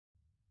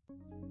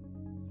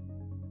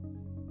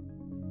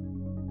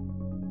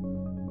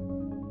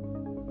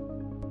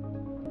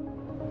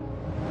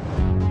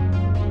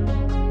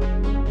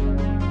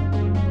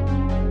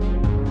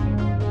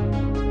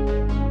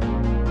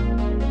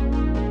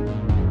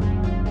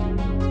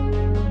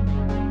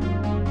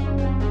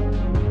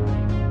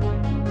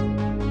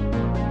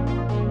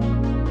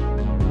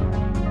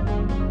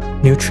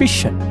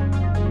Nutrition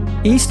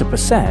is the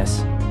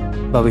process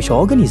by which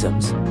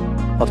organisms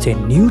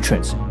obtain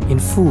nutrients in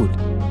food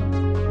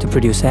to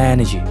produce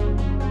energy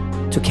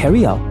to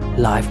carry out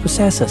life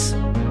processes.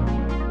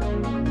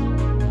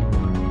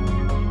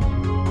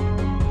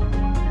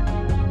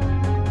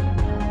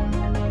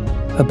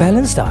 A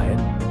balanced diet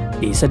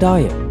is a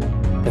diet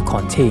that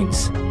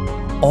contains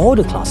all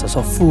the classes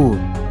of food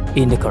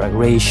in the correct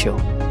ratio,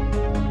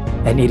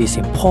 and it is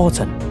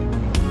important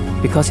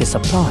because it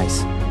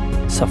supplies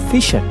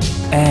sufficient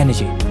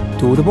energy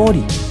to the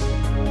body.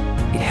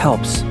 It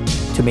helps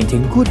to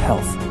maintain good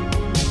health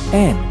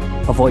and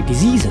avoid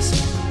diseases.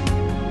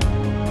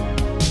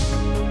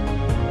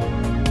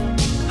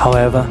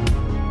 However,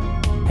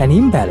 an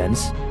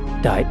imbalanced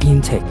diet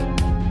intake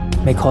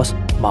may cause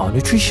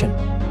malnutrition.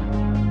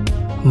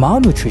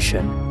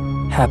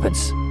 Malnutrition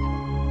happens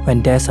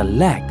when there's a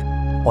lack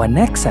or an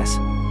excess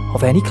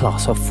of any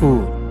class of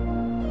food,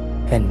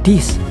 and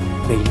this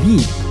may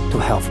lead to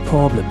health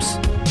problems.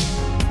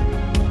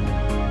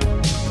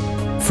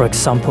 For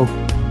example,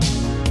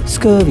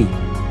 scurvy,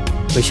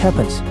 which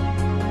happens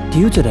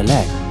due to the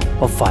lack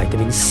of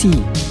vitamin C,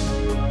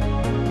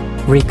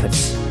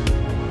 rickets,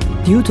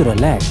 due to the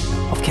lack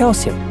of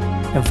calcium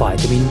and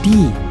vitamin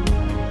D,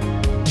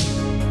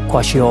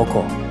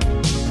 kwashiorkor,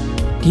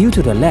 due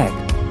to the lack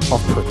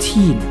of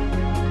protein,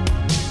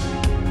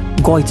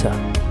 goiter,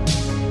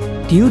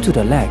 due to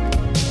the lack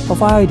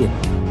of iodine,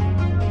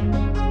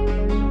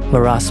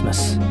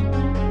 marasmus,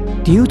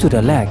 due to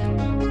the lack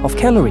of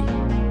calorie,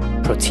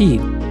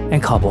 protein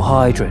and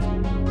carbohydrate,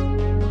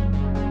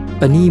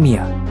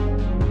 anemia,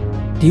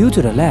 due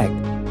to the lack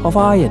of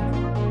iron,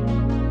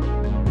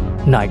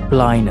 night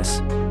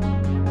blindness,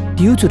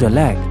 due to the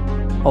lack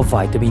of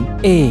vitamin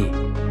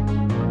A,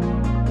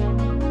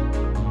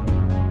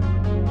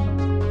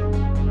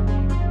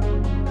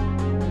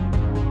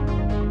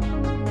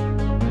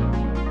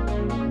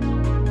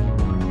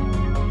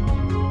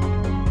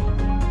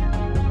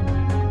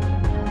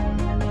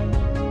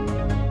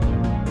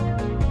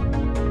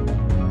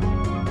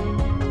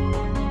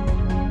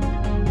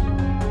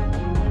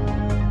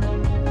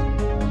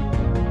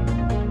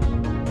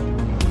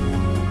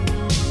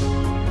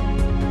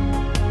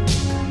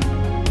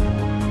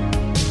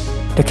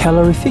 The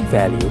calorific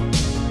value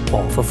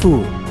of a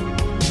food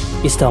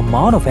is the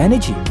amount of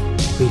energy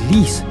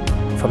released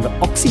from the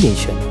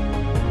oxidation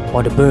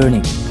or the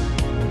burning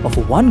of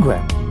 1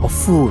 gram of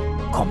food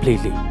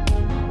completely.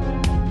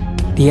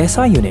 The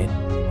SI unit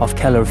of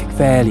calorific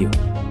value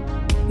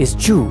is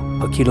joule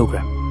per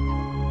kilogram,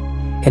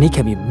 and it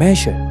can be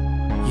measured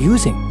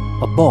using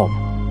a bomb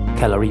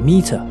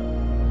calorimeter.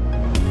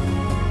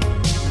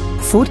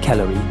 Food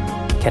calorie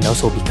can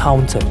also be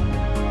counted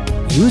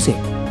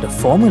using the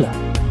formula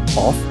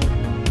of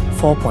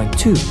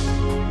 4.2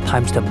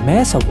 times the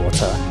mass of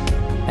water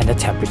and the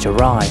temperature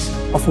rise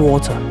of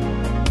water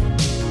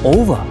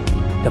over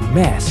the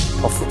mass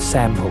of food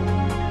sample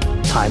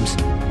times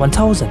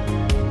 1000.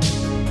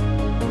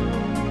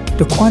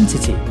 The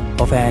quantity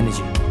of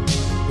energy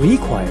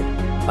required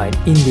by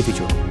an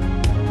individual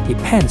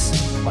depends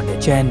on their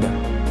gender,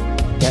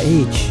 their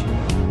age,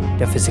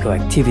 their physical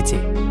activity,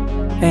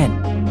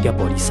 and their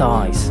body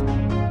size.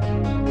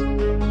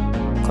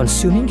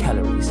 Consuming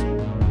calories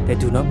that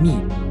do not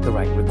meet the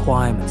right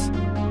requirements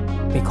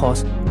may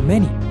cause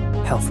many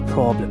health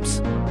problems.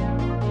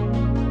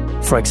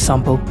 For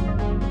example,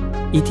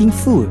 eating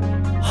food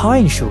high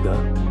in sugar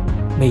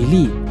may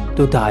lead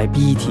to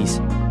diabetes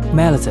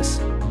mellitus,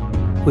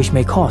 which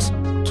may cause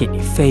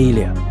kidney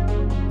failure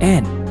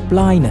and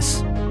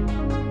blindness.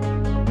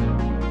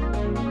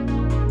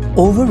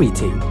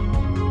 Overeating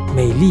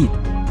may lead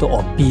to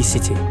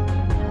obesity,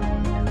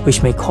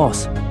 which may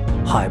cause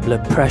high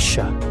blood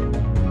pressure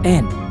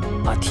and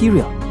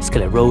arterial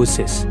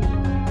sclerosis.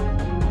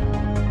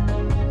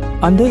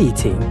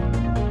 Undereating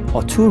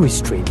or too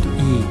restrained to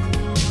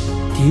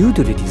eat due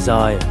to the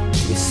desire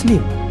to be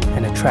slim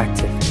and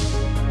attractive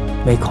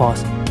may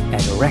cause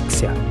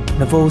anorexia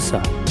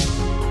nervosa,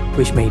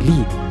 which may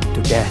lead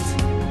to death.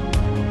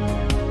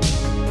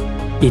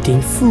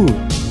 Eating food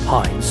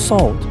high in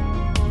salt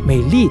may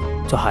lead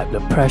to high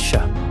blood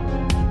pressure,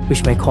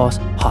 which may cause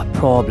heart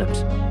problems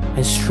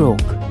and stroke.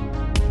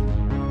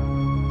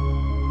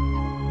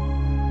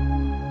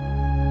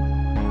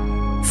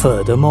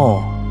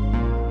 Furthermore,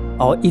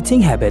 our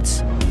eating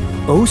habits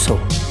also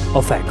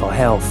affect our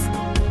health.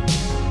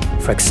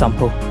 For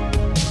example,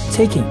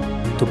 taking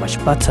too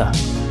much butter,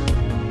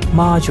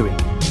 margarine,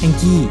 and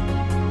ghee,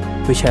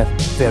 which have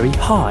very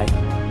high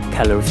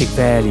calorific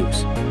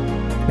values,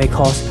 may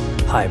cause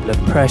high blood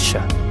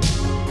pressure,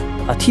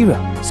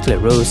 arterial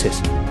sclerosis,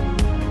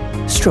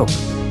 stroke,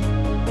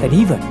 and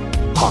even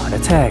heart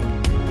attack.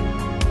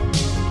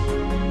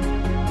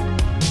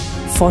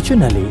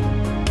 Fortunately,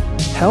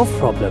 health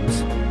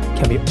problems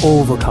can be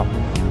overcome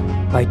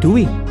by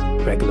doing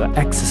regular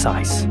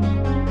exercise,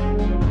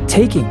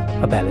 taking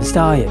a balanced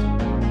diet,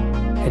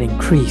 and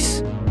increase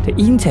the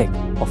intake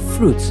of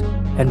fruits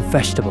and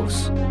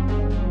vegetables.